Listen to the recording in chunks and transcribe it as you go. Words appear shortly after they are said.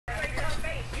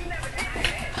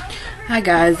Hi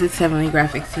guys, it's Heavenly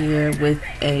Graphics here with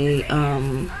a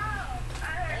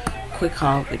quick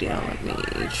haul video. Let me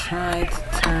try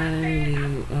to turn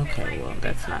you. Okay, well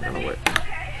that's not gonna work.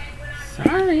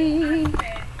 Sorry.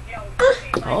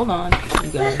 Hold on,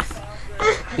 you guys.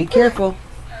 Be careful.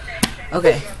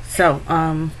 Okay, so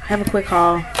have a quick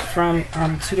haul from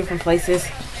two different places.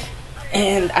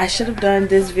 And I should have done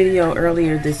this video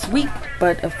earlier this week,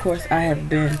 but of course I have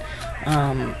been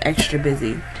extra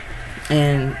busy.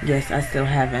 And yes, I still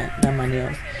haven't done my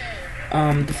nails.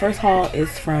 The first haul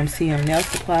is from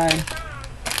CMNailSupply.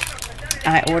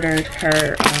 I ordered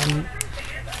her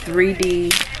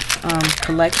 3D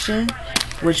collection,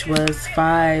 which was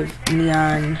 5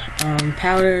 neon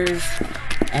powders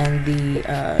and the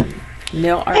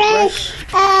nail art brush,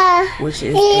 which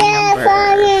is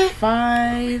number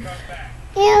 5.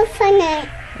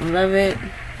 Love it.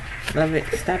 Love it.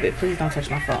 Stop it. Please don't touch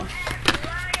my phone.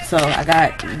 So I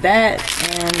got that,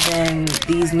 and then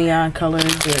these neon colors.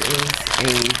 There is a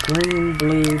green,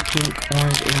 blue, pink,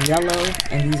 orange, and yellow,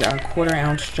 and these are 1/4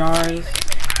 ounce jars.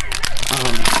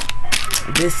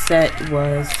 This set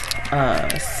was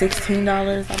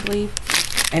 $16, I believe.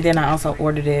 And then I also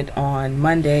ordered it on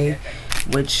Monday,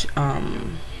 which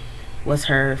was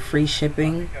her free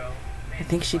shipping. I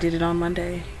think she did it on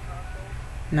Monday.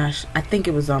 I think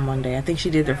it was on Monday. I think she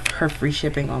did her free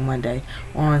shipping on Monday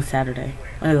or on Saturday.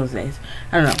 One of those days.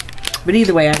 I don't know. But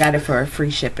either way, I got it for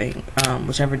free shipping,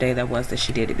 whichever day that was that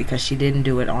she did it, because she didn't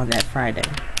do it on that Friday.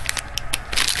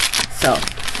 So,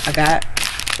 I got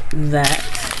that.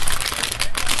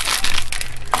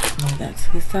 Move that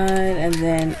to the side. And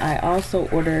then I also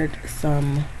ordered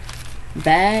some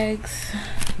bags.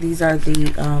 These are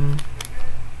the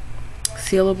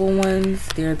sealable ones.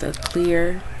 They're the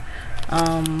clear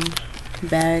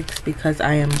bags, because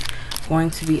I am going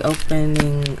to be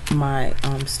opening my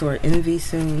store Envy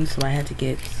soon, so I had to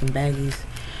get some baggies.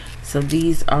 So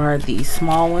these are the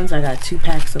small ones. I got 2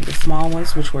 packs of the small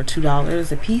ones, which were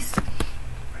 $2 a piece,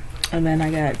 and then I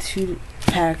got 2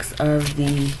 packs of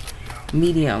the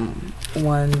medium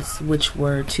ones, which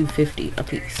were $2.50 a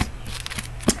piece,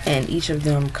 and each of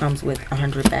them comes with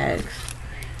 100 bags.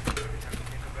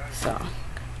 So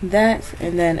that,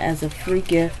 and then as a free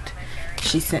gift,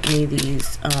 she sent me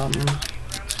these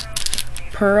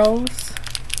pearls.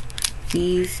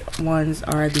 These ones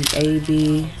are the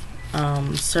AB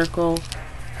circle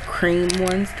cream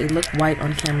ones. They look white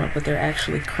on camera, but they're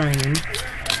actually cream.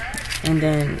 And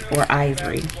then, or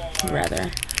ivory rather.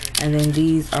 And then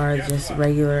these are just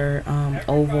regular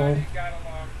oval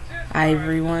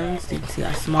ivory ones. You can see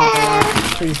how small they are.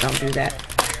 Please don't do that.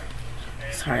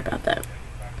 Sorry about that.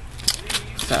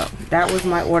 So that was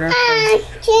my order from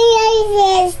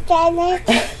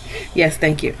yes,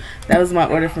 thank you. That was my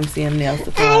order from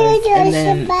CMNailSupply. And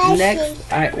then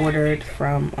next I ordered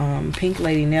from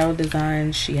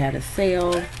PinkLadyNailDesign. She had a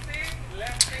sale.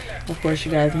 Of course,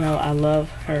 you guys know I love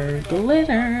her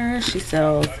glitter. She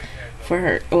sells for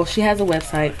her, well, she has a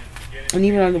website, and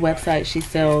even on the website she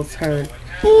sells her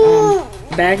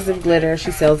bags of glitter.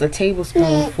 She sells a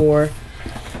tablespoon for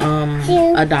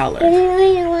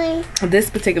 $1.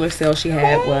 This particular sale she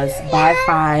had was buy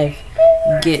 5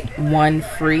 get 1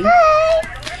 free.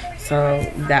 So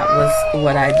that was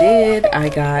what I did. I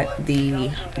got the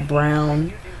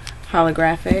brown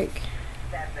holographic.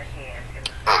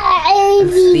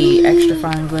 It's the extra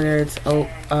fine glitter. It's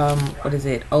what is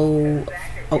it?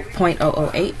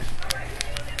 0.008.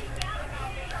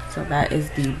 So that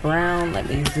is the brown. Let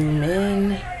me zoom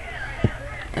in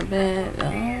a bit,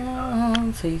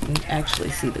 so you can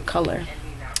actually see the color.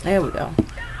 There we go.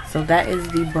 So that is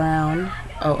the brown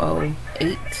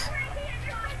 008.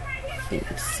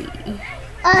 Let's see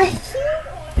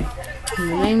the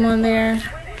name on there.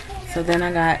 So then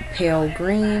I got pale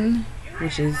green,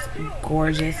 which is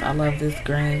gorgeous. I love this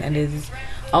green, and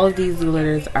all of these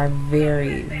glitters are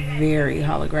very, very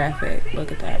holographic.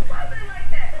 Look at that.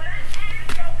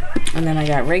 And then I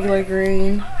got regular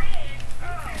green.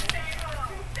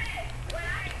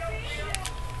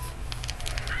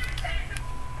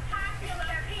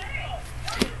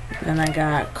 Then I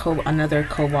got another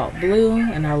cobalt blue,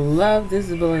 and I love this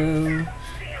blue.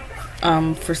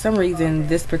 For some reason,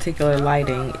 this particular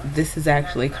lighting, this is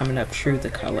actually coming up true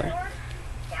the color.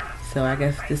 So I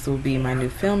guess this will be my new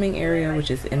filming area,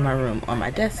 which is in my room on my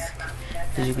desk,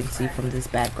 as you can see from this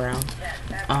background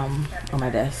on my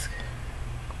desk.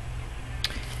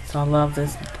 So I love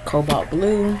this cobalt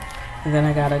blue. And then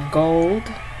I got a gold,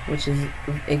 which is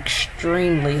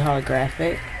extremely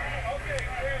holographic.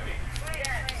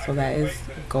 So that is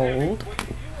gold.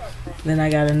 Then I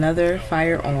got another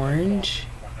fire orange.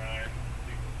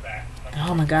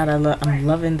 Oh my god, I'm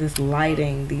loving this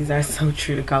lighting. These are so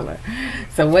true to color.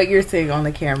 So what you're seeing on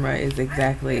the camera is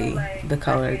exactly the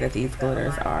color that these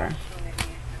glitters are.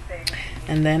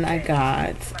 And then I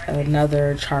got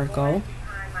another charcoal.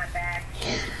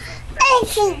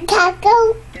 Is it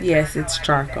charcoal? Yes, it's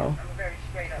charcoal.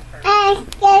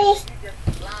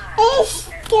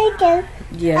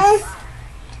 Yes.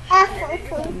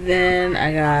 Then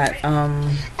I got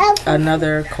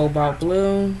another cobalt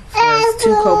blue. So there's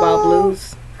 2 cobalt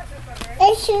blues.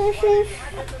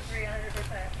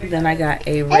 Then I got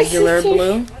a regular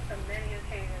blue.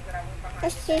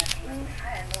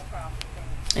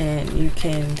 And you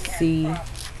can see,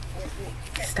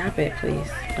 stop it please,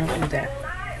 don't do that.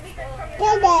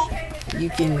 You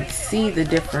can see the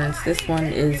difference. This one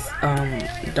is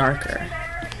darker.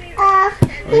 Well,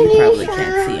 you probably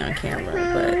can't see on camera,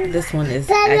 but this one is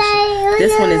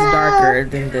darker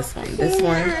than this one. This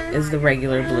one is the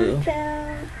regular blue,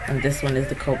 and this one is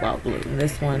the cobalt blue. And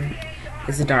this one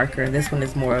is darker, and this one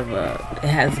is more of it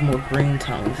has more green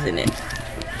tones in it.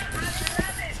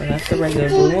 So that's the regular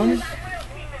blue one.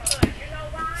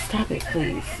 Stop it,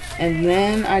 please. And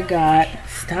then I got,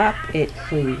 stop it,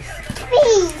 please.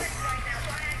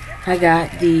 I got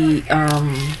the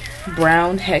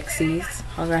brown hexies,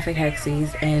 holographic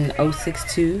hexies, and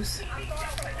 062s.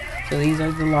 So these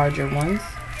are the larger ones.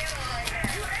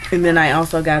 And then I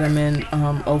also got them in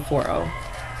 040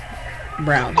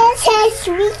 brown.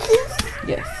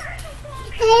 Yes.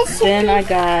 Then I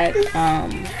got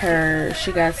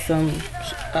she got some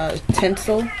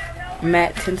tinsel,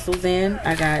 matte tinsels in.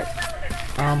 I got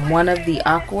one of the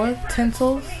aqua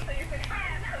tinsels.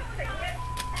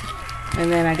 And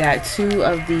then I got 2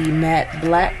 of the matte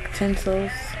black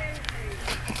tinsels.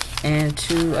 And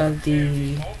 2 of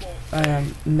the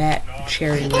matte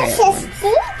cherry red ones,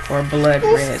 or blood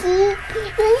red,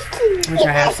 which are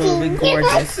absolutely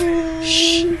gorgeous.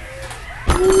 Shh.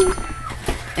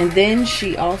 And then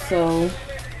she also,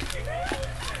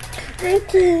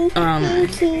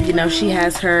 you know, she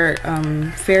has her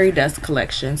fairy dust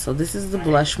collection. So this is the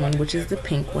blush one, which is the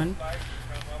pink one.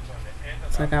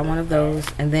 So I got one of those.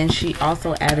 And then she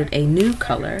also added a new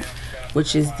color,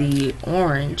 which is the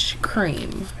orange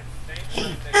cream.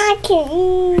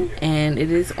 And it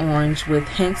is orange with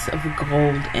hints of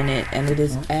gold in it, and it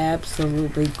is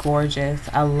absolutely gorgeous.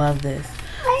 I love this.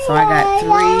 So I got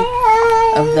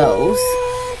 3 of those.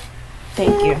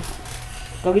 Thank you.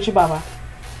 Go get your baba.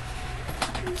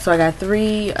 So I got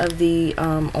 3 of the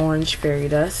orange fairy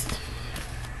dust.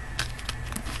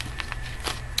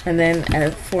 And then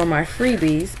for my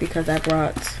freebies, because I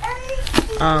brought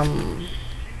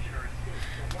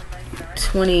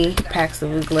 20 packs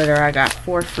of glitter, I got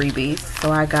 4 freebies.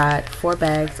 So I got 4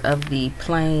 bags of the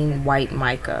plain white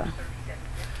mica.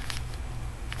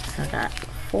 So I got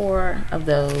 4 of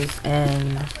those,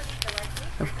 and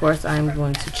of course I'm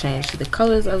going to change the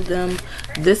colors of them.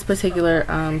 This particular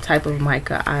type of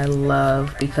mica I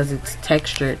love because it's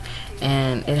textured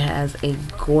and it has a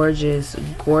gorgeous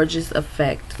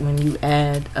effect when you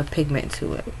add a pigment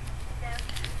to it.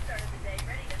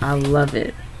 I love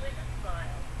it.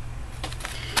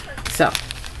 So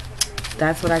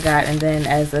that's what I got. And then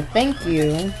as a thank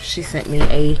you, she sent me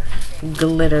a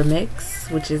glitter mix,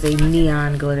 which is a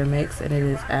neon glitter mix, and it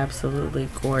is absolutely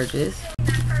gorgeous.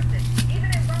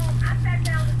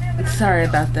 Sorry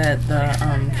about that, the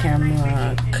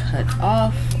camera cut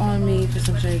off on me for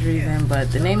some strange reason,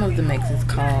 but the name of the mix is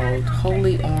called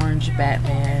Holy Orange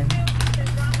Batman.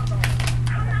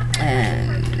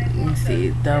 And let me see,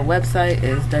 the website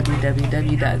is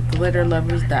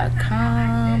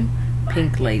www.glitterlovers.com.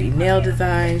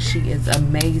 PinkLadyNailDesign. She is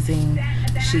amazing.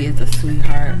 She is a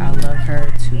sweetheart. I love her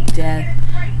to death.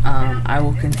 I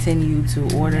will continue to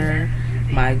order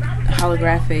my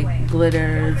holographic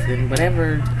glitters and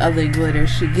whatever other glitter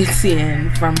she gets in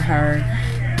from her,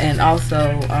 and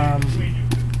also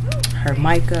her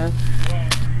mica.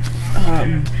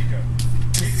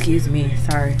 Excuse me,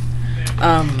 sorry.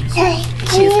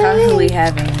 She is constantly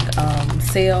having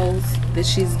sales that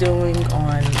she's doing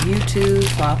on YouTube,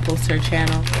 so I'll post her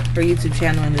channel, her YouTube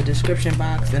channel, in the description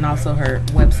box, and also her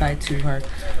website to her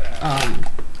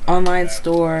online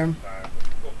store.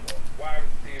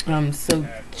 So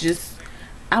just,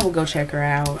 I will go check her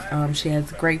out. She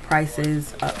has great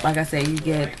prices. Like I said, you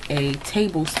get a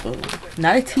tablespoon,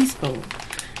 not a teaspoon,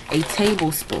 a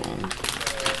tablespoon.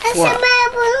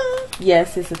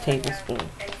 Yes, it's a tablespoon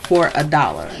for $1.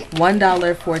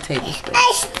 $1 for a tablespoon.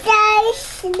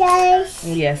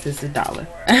 Yes, it's $1.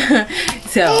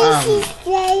 So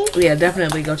yeah,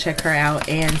 definitely go check her out.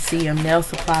 And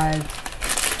CMNailSupply,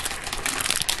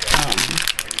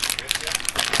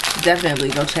 definitely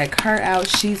go check her out.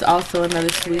 She's also another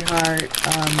sweetheart.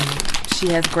 She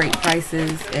has great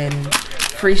prices and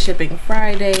free shipping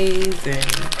Fridays, and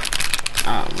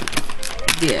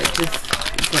yeah, just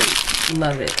great.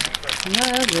 Love it.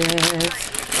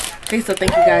 Okay, so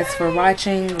thank you guys for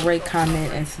watching. Rate,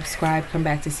 comment, and subscribe. Come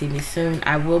back to see me soon.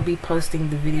 I will be posting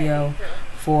the video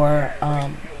for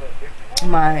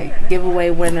my giveaway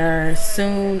winner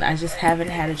soon. I just haven't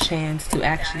had a chance to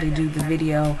actually do the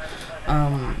video.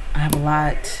 I have a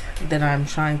lot that I'm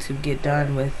trying to get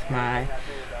done with my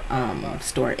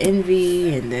store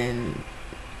Envy, and then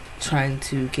trying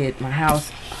to get my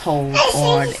household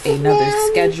on another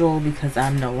schedule because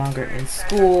I'm no longer in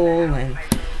school, and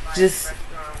just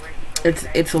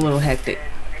it's a little hectic.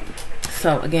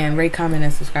 So again, rate, comment,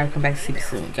 and subscribe. Come back to see me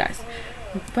soon, guys.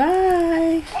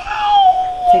 Bye.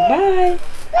 Say bye.